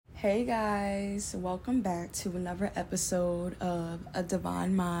Hey guys, welcome back to another episode of A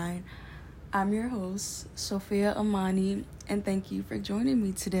Divine Mind. I'm your host, Sophia Amani, and thank you for joining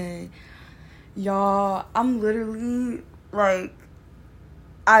me today. Y'all, I'm literally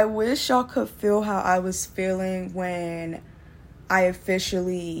I wish y'all could feel how I was feeling when I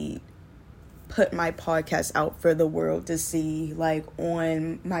officially put my podcast out for the world to see,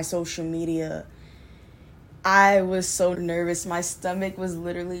 on my social media. I was so nervous. My stomach was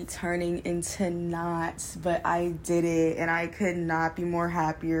literally turning into knots, but I did it and I could not be more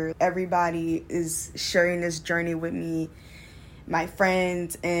happier. Everybody is sharing this journey with me, my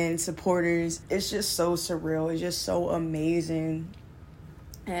friends and supporters. It's just so surreal. It's just so amazing.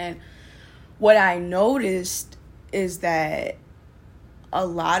 And what I noticed is that a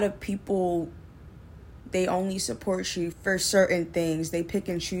lot of people, they only support you for certain things. They pick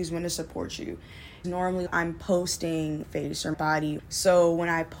and choose when to support you. Normally, I'm posting face or body. So when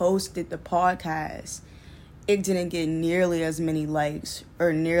I posted the podcast, it didn't get nearly as many likes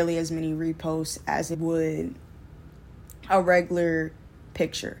or nearly as many reposts as it would a regular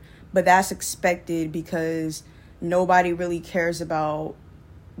picture. But that's expected because nobody really cares about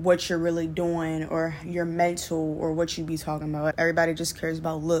what you're really doing or your mental or what you be talking about. Everybody just cares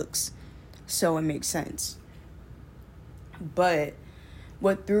about looks. So it makes sense. But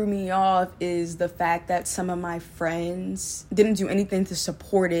what threw me off is the fact that some of my friends didn't do anything to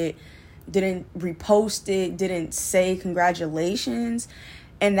support it, didn't repost it, didn't say congratulations.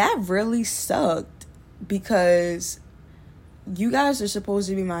 And that really sucked because you guys are supposed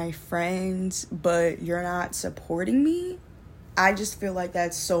to be my friends, but you're not supporting me. I just feel like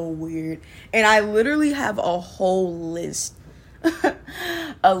that's so weird. And I literally have a whole list,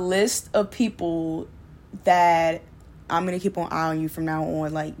 a list of people that I'm going to keep an eye on you from now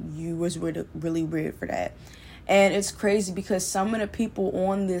on. You was really weird for that. And it's crazy because some of the people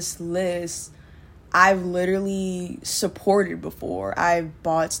on this list, I've literally supported before. I've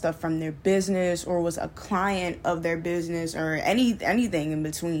bought stuff from their business or was a client of their business or anything in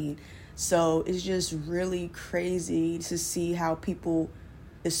between. So it's just really crazy to see how people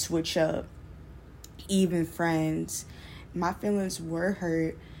just switch up, even friends. My feelings were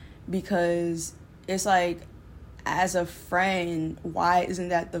hurt because it's like, as a friend, why isn't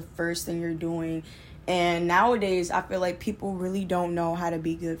that the first thing you're doing? And nowadays, I feel like people really don't know how to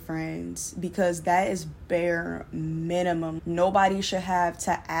be good friends because that is bare minimum. Nobody should have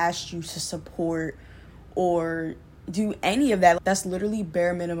to ask you to support or do any of that. That's literally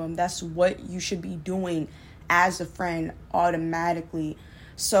bare minimum. That's what you should be doing as a friend automatically.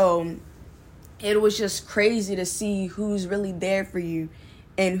 So it was just crazy to see who's really there for you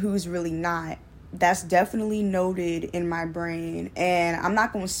and who's really not. That's definitely noted in my brain, and I'm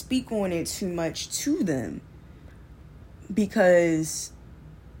not going to speak on it too much to them because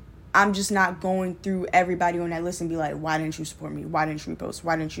I'm just not going through everybody on that list and be like, why didn't you support me? Why didn't you repost?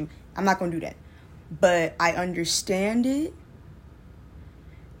 Why didn't you? I'm not going to do that. But I understand it,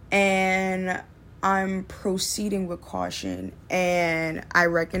 and I'm proceeding with caution, and I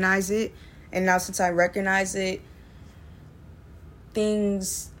recognize it. And now since I recognize it,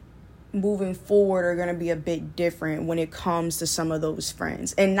 things moving forward are going to be a bit different when it comes to some of those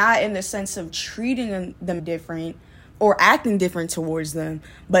friends. And not in the sense of treating them different or acting different towards them.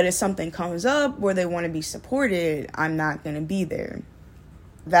 But if something comes up where they want to be supported, I'm not going to be there.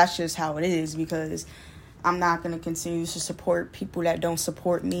 That's just how it is because I'm not going to continue to support people that don't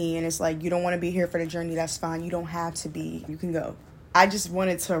support me. And it's like, you don't want to be here for the journey. That's fine. You don't have to be. You can go. I just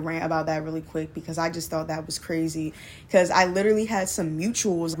wanted to rant about that really quick because I just thought that was crazy. Because I literally had some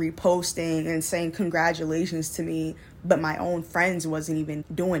mutuals reposting and saying congratulations to me, but my own friends wasn't even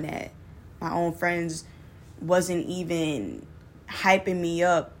doing that. My own friends wasn't even hyping me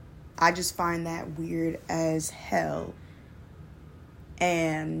up. I just find that weird as hell.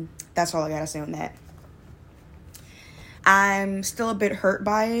 And that's all I gotta say on that. I'm still a bit hurt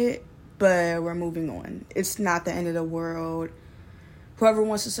by it, but we're moving on. It's not the end of the world. Whoever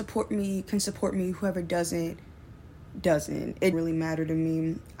wants to support me can support me. Whoever doesn't. It really matter to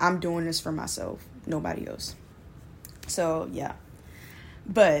me. I'm doing this for myself, nobody else. So, yeah.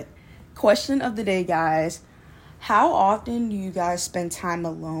 But, question of the day, guys. How often do you guys spend time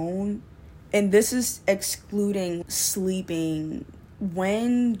alone? And this is excluding sleeping.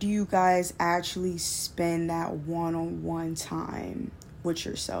 When do you guys actually spend that one-on-one time with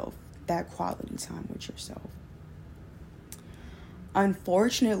yourself? That quality time with yourself?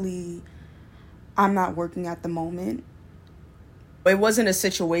 Unfortunately, I'm not working at the moment. It wasn't a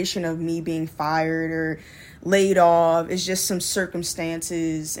situation of me being fired or laid off. It's just some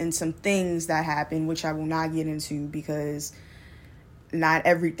circumstances and some things that happened, which I will not get into because not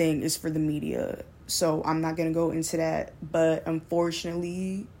everything is for the media. So I'm not going to go into that. But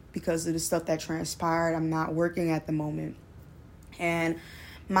unfortunately, because of the stuff that transpired, I'm not working at the moment. And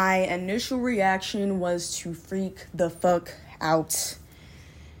my initial reaction was to freak the fuck out.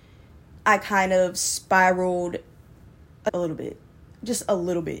 I kind of spiraled a little bit, just a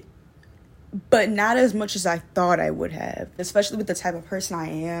little bit, but not as much as I thought I would have, especially with the type of person I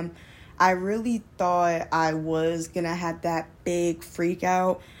am. I really thought I was going to have that big freak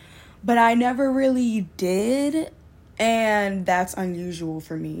out, but I never really did. And that's unusual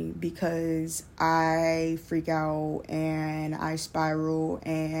for me because I freak out and I spiral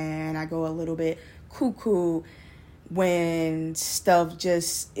and I go a little bit cuckoo when stuff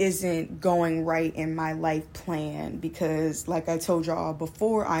just isn't going right in my life plan. Because like I told y'all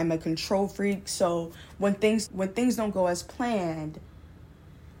before, I'm a control freak. So when things don't go as planned,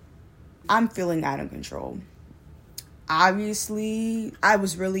 I'm feeling out of control. Obviously, I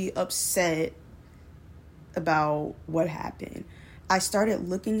was really upset about what happened. I started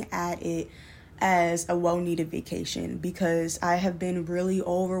looking at it as a well-needed vacation because I have been really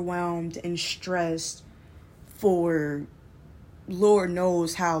overwhelmed and stressed for Lord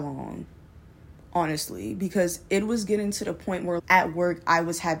knows how long, honestly, because it was getting to the point where at work I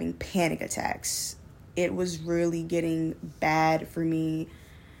was having panic attacks. It was really getting bad for me.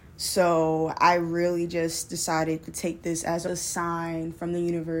 So I really just decided to take this as a sign from the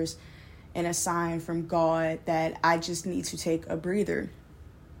universe and a sign from God that I just need to take a breather.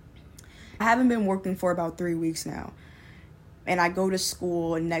 I haven't been working for about 3 weeks now, and I go to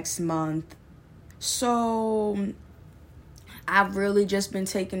school next month. So I've really just been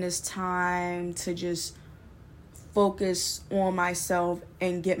taking this time to just focus on myself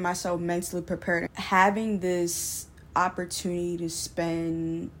and get myself mentally prepared. Having this opportunity to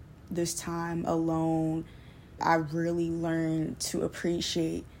spend this time alone, I really learned to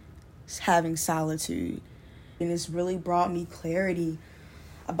appreciate having solitude, and it's really brought me clarity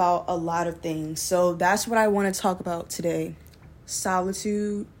about a lot of things. So that's what I want to talk about today: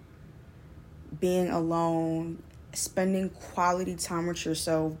 solitude, being alone, spending quality time with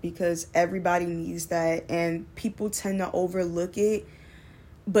yourself, because everybody needs that and people tend to overlook it,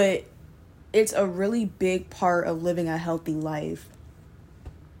 but it's a really big part of living a healthy life.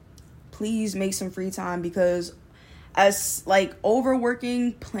 Please make some free time, because as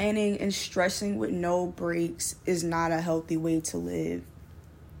overworking, planning, and stressing with no breaks is not a healthy way to live.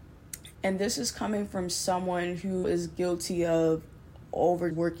 And this is coming from someone who is guilty of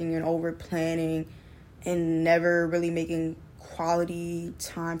overworking and over planning and never really making quality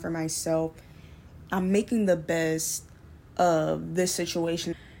time for myself. I'm making the best of this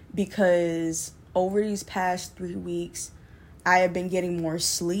situation because over these past 3 weeks, I have been getting more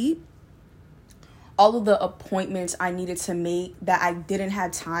sleep. All of the appointments I needed to make that I didn't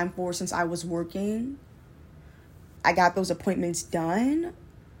have time for since I was working, I got those appointments done.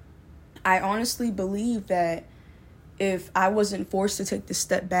 I honestly believe that if I wasn't forced to take the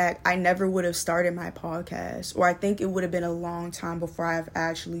step back, I never would have started my podcast. Or I think it would have been a long time before I've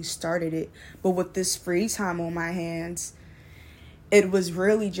actually started it. But with this free time on my hands, it was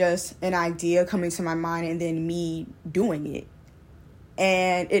really just an idea coming to my mind and then me doing it.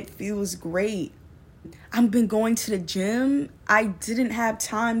 And it feels great. I've been going to the gym. I didn't have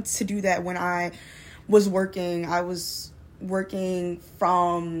time to do that when I was working. I was working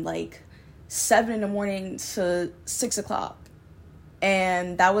from 7 in the morning to 6 o'clock.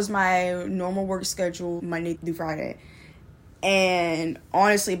 And that was my normal work schedule, Monday through Friday. And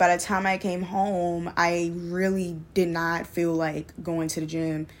honestly, by the time I came home, I really did not feel like going to the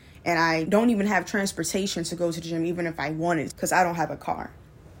gym. And I don't even have transportation to go to the gym, even if I wanted, because I don't have a car.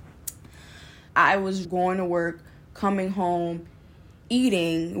 I was going to work, coming home,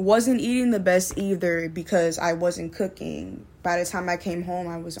 wasn't eating the best either because I wasn't cooking. By the time I came home,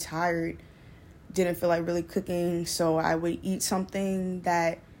 I was tired, didn't feel like really cooking, so I would eat something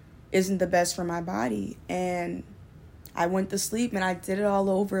that isn't the best for my body. And I went to sleep and I did it all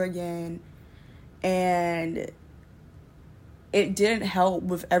over again. And it didn't help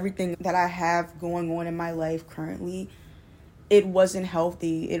with everything that I have going on in my life currently. It wasn't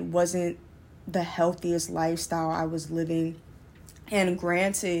healthy. It wasn't the healthiest lifestyle I was living. And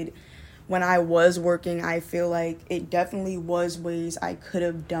granted, when I was working, I feel like it definitely was ways I could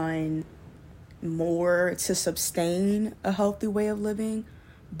have done more to sustain a healthy way of living,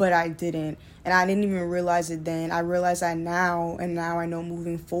 but I didn't. And I didn't even realize it then. I realize that now, and now I know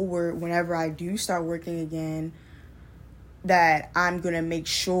moving forward, whenever I do start working again, that I'm going to make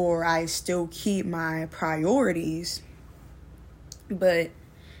sure I still keep my priorities. But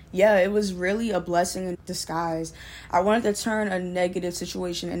yeah, it was really a blessing in disguise. I wanted to turn a negative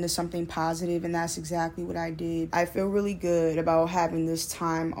situation into something positive, and that's exactly what I did. I feel really good about having this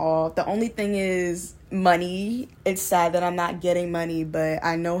time off. The only thing is money. It's sad that I'm not getting money, but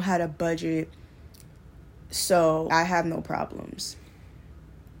I know how to budget, so I have no problems.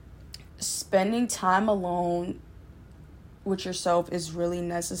 Spending time alone with yourself is really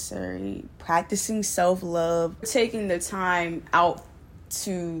necessary. Practicing self-love, taking the time out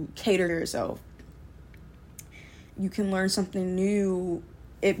to cater to yourself. You can learn something new.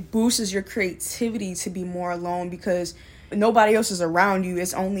 It boosts your creativity to be more alone because nobody else is around you.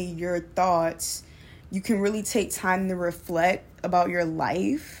 It's only your thoughts. You can really take time to reflect about your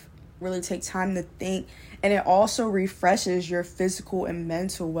life, really take time to think, and it also refreshes your physical and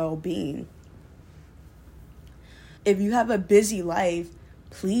mental well-being. If you have a busy life,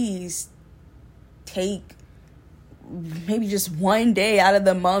 please take maybe just one day out of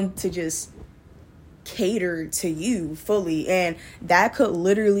the month to just cater to you fully. And that could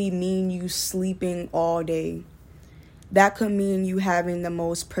literally mean you sleeping all day. That could mean you having the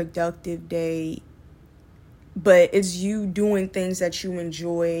most productive day. But it's you doing things that you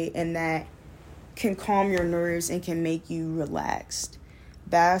enjoy and that can calm your nerves and can make you relaxed.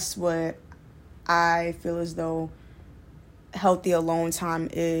 That's what I feel as though healthy alone time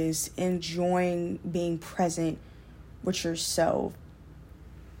is, enjoying being present with yourself.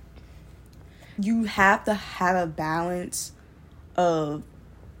 You have to have a balance of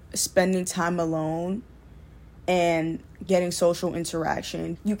spending time alone and getting social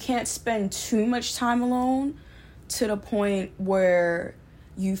interaction. You can't spend too much time alone to the point where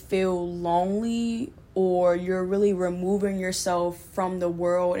you feel lonely or you're really removing yourself from the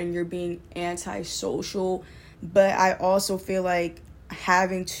world and you're being antisocial. But I also feel like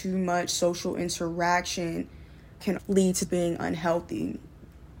having too much social interaction can lead to being unhealthy.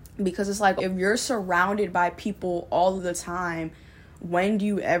 Because it's like, if you're surrounded by people all of the time, when do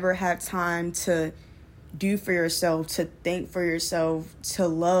you ever have time to do for yourself, to think for yourself, to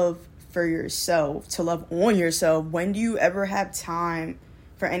love for yourself, to love on yourself? When do you ever have time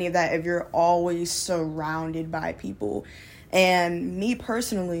for any of that if you're always surrounded by people? And me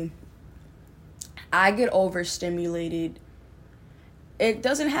personally, I get overstimulated. It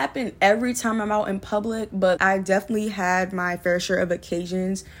doesn't happen every time I'm out in public, but I definitely had my fair share of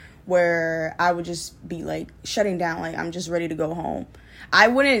occasions where I would just be like shutting down, like I'm just ready to go home. I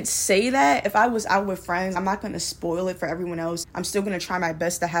wouldn't say that if I was out with friends. I'm not going to spoil it for everyone else. I'm still going to try my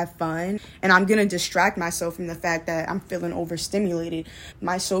best to have fun, and I'm going to distract myself from the fact that I'm feeling overstimulated.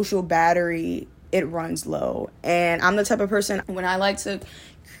 My social battery, it runs low, and I'm the type of person, when I like to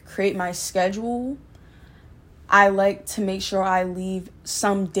create my schedule, I like to make sure I leave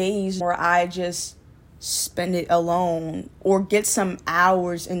some days where I just spend it alone, or get some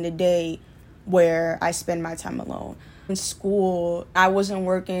hours in the day where I spend my time alone. In school, I wasn't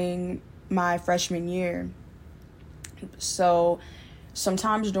working my freshman year, so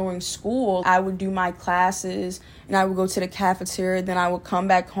sometimes during school I would do my classes and I would go to the cafeteria, then I would come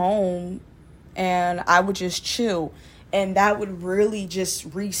back home and I would just chill. And that would really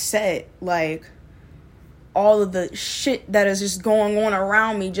just reset, like, all of the shit that is just going on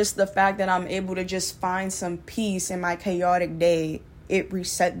around me. Just the fact that I'm able to just find some peace in my chaotic day, it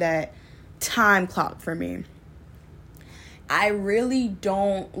reset that time clock for me. I really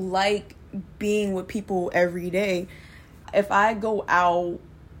don't like being with people every day. If I go out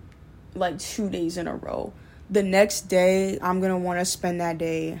like 2 days in a row, the next day I'm going to want to spend that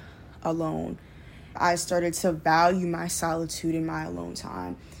day alone. I started to value my solitude and my alone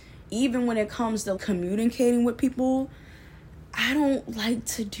time. Even when it comes to communicating with people, I don't like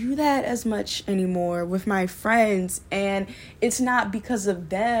to do that as much anymore with my friends. And it's not because of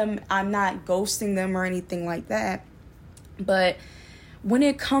them. I'm not ghosting them or anything like that. But when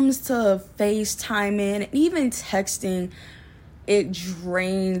it comes to FaceTiming and even texting, it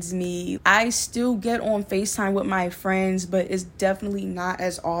drains me. I still get on FaceTime with my friends, but it's definitely not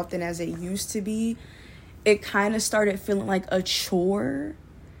as often as it used to be. It kind of started feeling like a chore.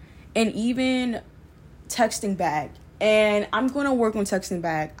 And even texting back. And I'm going to work on texting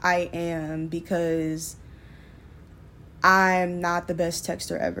back. I am, because I'm not the best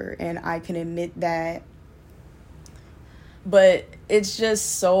texter ever. And I can admit that. But it's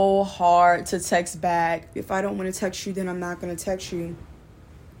just so hard to text back. If I don't want to text you, then I'm not going to text you.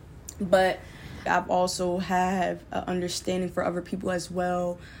 But I've also have an understanding for other people as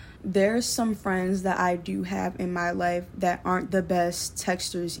well. There's some friends that I do have in my life that aren't the best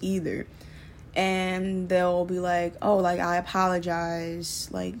texters either. And they'll be like, oh, like, I apologize,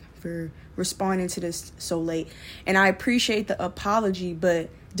 like, for responding to this so late. And I appreciate the apology, but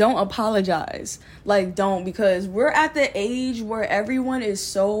don't apologize. Like, don't, because we're at the age where everyone is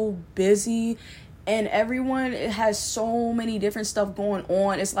so busy and everyone has so many different stuff going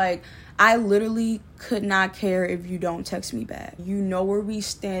on. It's like, I literally could not care if you don't text me back. You know where we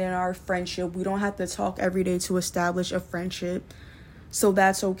stand in our friendship. We don't have to talk every day to establish a friendship. So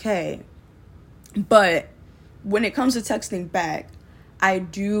that's okay. But when it comes to texting back, I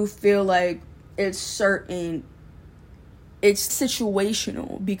do feel like it's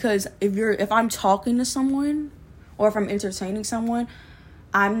situational, because if I'm talking to someone or if I'm entertaining someone,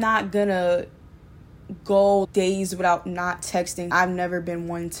 I'm not gonna go days without not texting. I've never been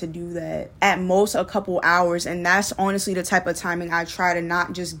one to do that. At most a couple hours, and that's honestly the type of timing I try to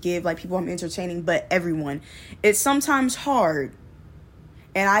not just give like people I'm entertaining, but everyone. It's sometimes hard,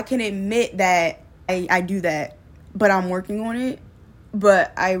 and I can admit that I do that, but I'm working on it.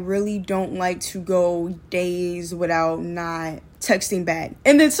 But I really don't like to go days without not texting back.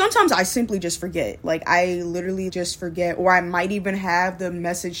 And then sometimes I simply just forget. Like, I literally just forget. Or I might even have the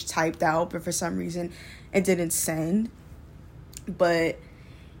message typed out, but for some reason it didn't send. But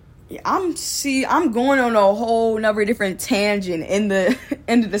I'm going on a whole nother different tangent in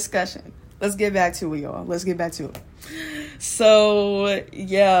the discussion. Let's get back to it, y'all. Let's get back to it. So,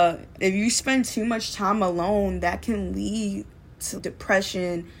 yeah, if you spend too much time alone, that can lead to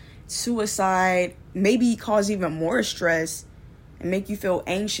depression, suicide, maybe cause even more stress and make you feel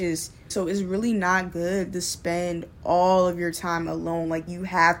anxious. So it's really not good to spend all of your time alone. Like, you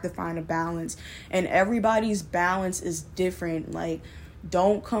have to find a balance, and everybody's balance is different. Like,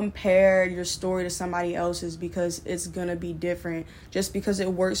 don't compare your story to somebody else's, because it's gonna be different. Just because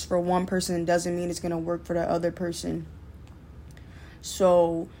it works for one person doesn't mean it's gonna work for the other person.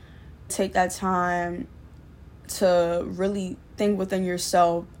 So take that time to really think within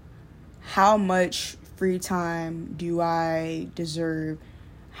yourself, how much free time do I deserve?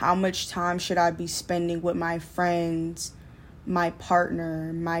 How much time should I be spending with my friends, my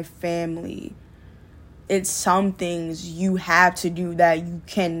partner, my family? It's some things you have to do that you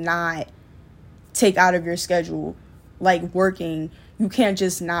cannot take out of your schedule. Like working, you can't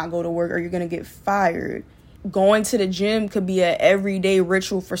just not go to work or you're going to get fired. Going to the gym could be an everyday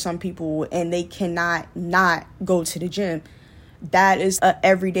ritual for some people, and they cannot not go to the gym. That is an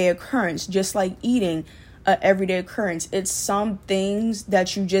everyday occurrence, just like eating, an everyday occurrence. It's some things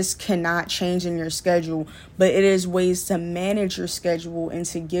that you just cannot change in your schedule, but it is ways to manage your schedule and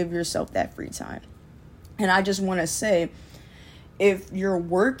to give yourself that free time. And I just want to say, if you're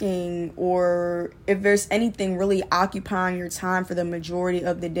working or if there's anything really occupying your time for the majority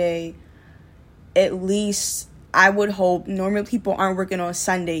of the day, at least I would hope, normally people aren't working on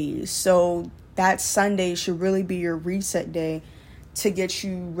Sundays, so that Sunday should really be your reset day to get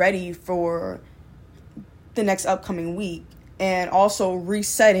you ready for the next upcoming week, and also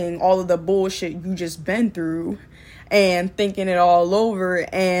resetting all of the bullshit you just been through and thinking it all over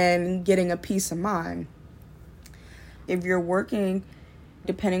and getting a peace of mind. If you're working,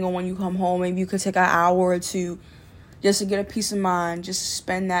 depending on when you come home, maybe you could take an hour or two just to get a peace of mind, just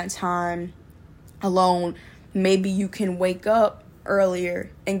spend that time alone. Maybe you can wake up earlier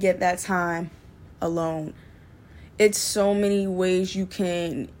and get that time alone. It's so many ways you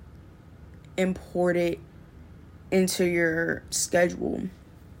can import it into your schedule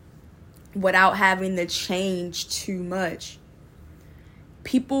without having to change too much.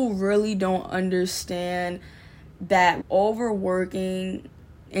 People really don't understand that overworking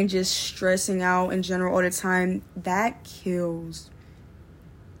and just stressing out in general all the time, that kills.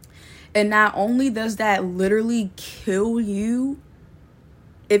 And not only does that literally kill you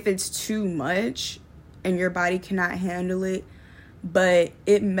if it's too much and your body cannot handle it, but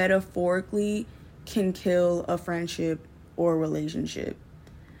it metaphorically can kill a friendship or a relationship.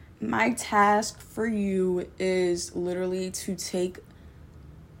 My task for you is literally to take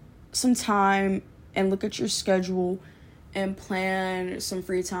some time and look at your schedule and plan some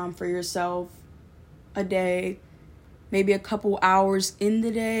free time for yourself a day. Maybe a couple hours in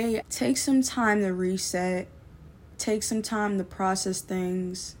the day. Take some time to reset. Take some time to process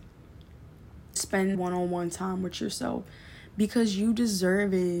things. Spend one-on-one time with yourself, because you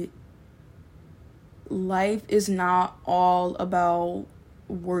deserve it. Life is not all about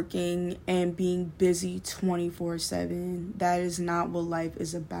working and being busy 24/7. That is not what life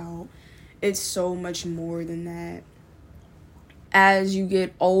is about. It's so much more than that. As you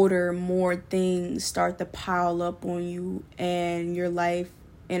get older, more things start to pile up on you, and your life,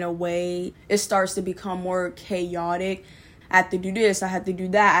 in a way, it starts to become more chaotic. I have to do this, I have to do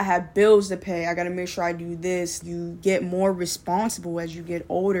that, I have bills to pay, I gotta make sure I do this. You get more responsible as you get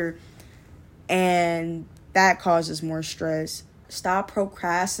older, and that causes more stress. Stop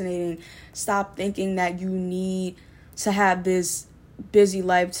procrastinating. Stop thinking that you need to have this busy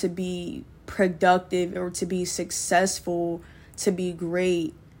life to be productive or to be successful, to be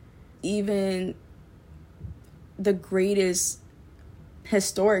great. Even the greatest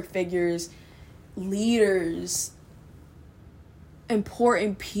historic figures, leaders,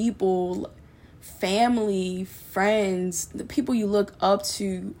 important people, family, friends, the people you look up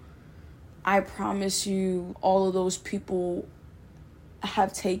to, I promise you, all of those people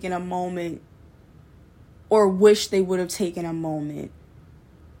have taken a moment or wish they would have taken a moment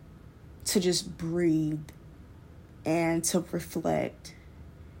to just breathe and to reflect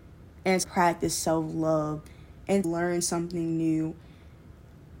and practice self-love and learn something new.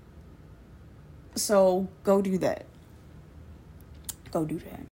 So go do that. Go do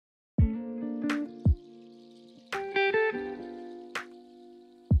that.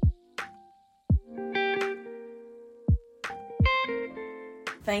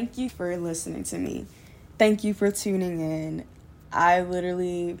 Thank you for listening to me. Thank you for tuning in. I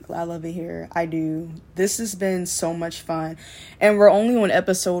love it here. I do. This has been so much fun. And we're only on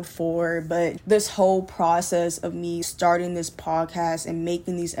episode 4, but this whole process of me starting this podcast and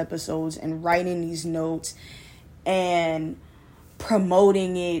making these episodes and writing these notes and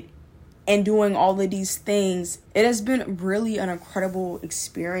promoting it and doing all of these things, it has been really an incredible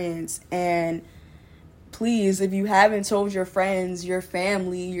experience. And please, if you haven't told your friends, your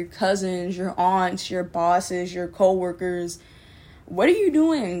family, your cousins, your aunts, your bosses, your coworkers, what are you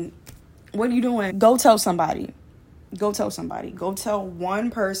doing? What are you doing? Go tell somebody. Go tell somebody. Go tell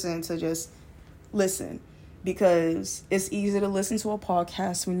one person to just listen, because it's easy to listen to a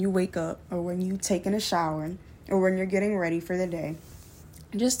podcast when you wake up or when you taking a shower or when you're getting ready for the day.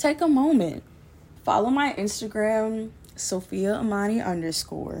 Just take a moment. Follow my Instagram,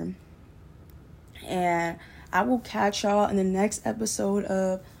 _SophiaAmani_. And I will catch y'all in the next episode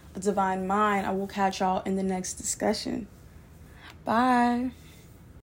of A Divine Mind. I will catch y'all in the next discussion. Bye.